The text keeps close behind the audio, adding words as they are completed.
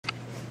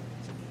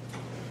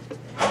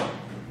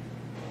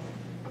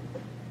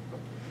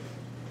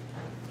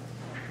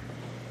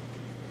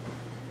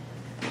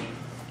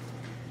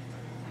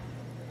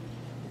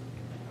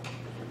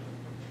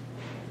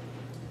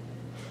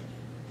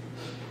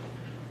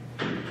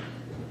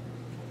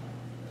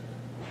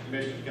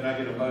Commissioners, can I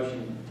get a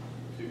motion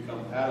to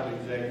come out of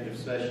executive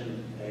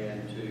session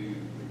and to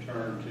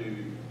return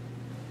to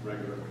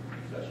regular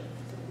session?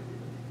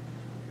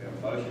 We have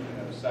a motion, we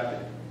have a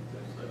second.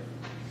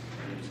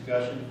 Any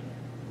discussion?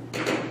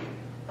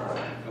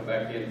 Go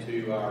back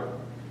into our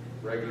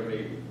regular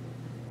meeting,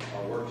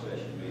 our work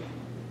session meeting.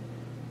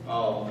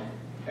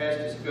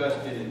 As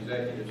discussed in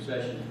executive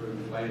session for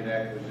the land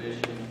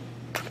acquisition,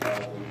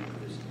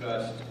 we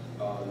discussed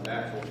the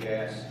natural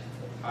gas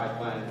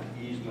pipeline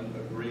easement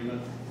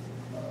agreement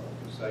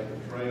with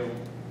Sabal Trail.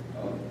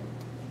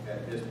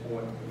 At this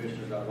point,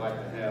 Commissioners, I'd like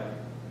to have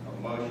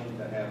a motion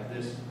to have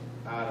this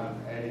item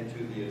added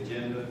to the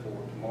agenda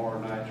for tomorrow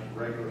night's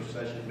regular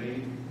session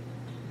meeting.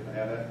 Can I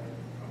have that?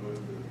 I move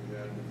that we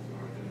add this to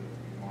our agenda for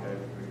tomorrow's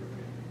regular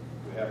meeting.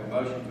 We have a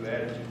motion to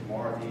add it to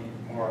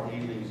tomorrow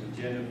evening's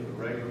agenda for the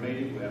regular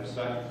meeting. We have a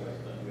second.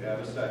 We have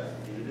a second.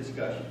 Any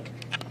discussion?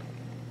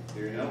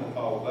 Hearing none, we'll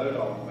call a vote.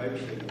 All in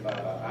favor, signify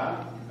by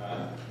aye.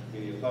 Aye.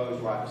 Any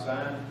opposed, like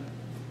sign.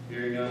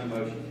 Hearing none,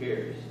 motion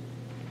carries.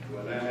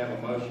 We'll now have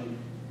a motion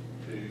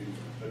to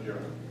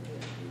adjourn.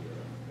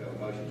 We have a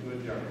motion to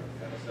adjourn.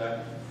 Have a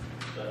second?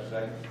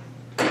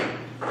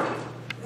 Second.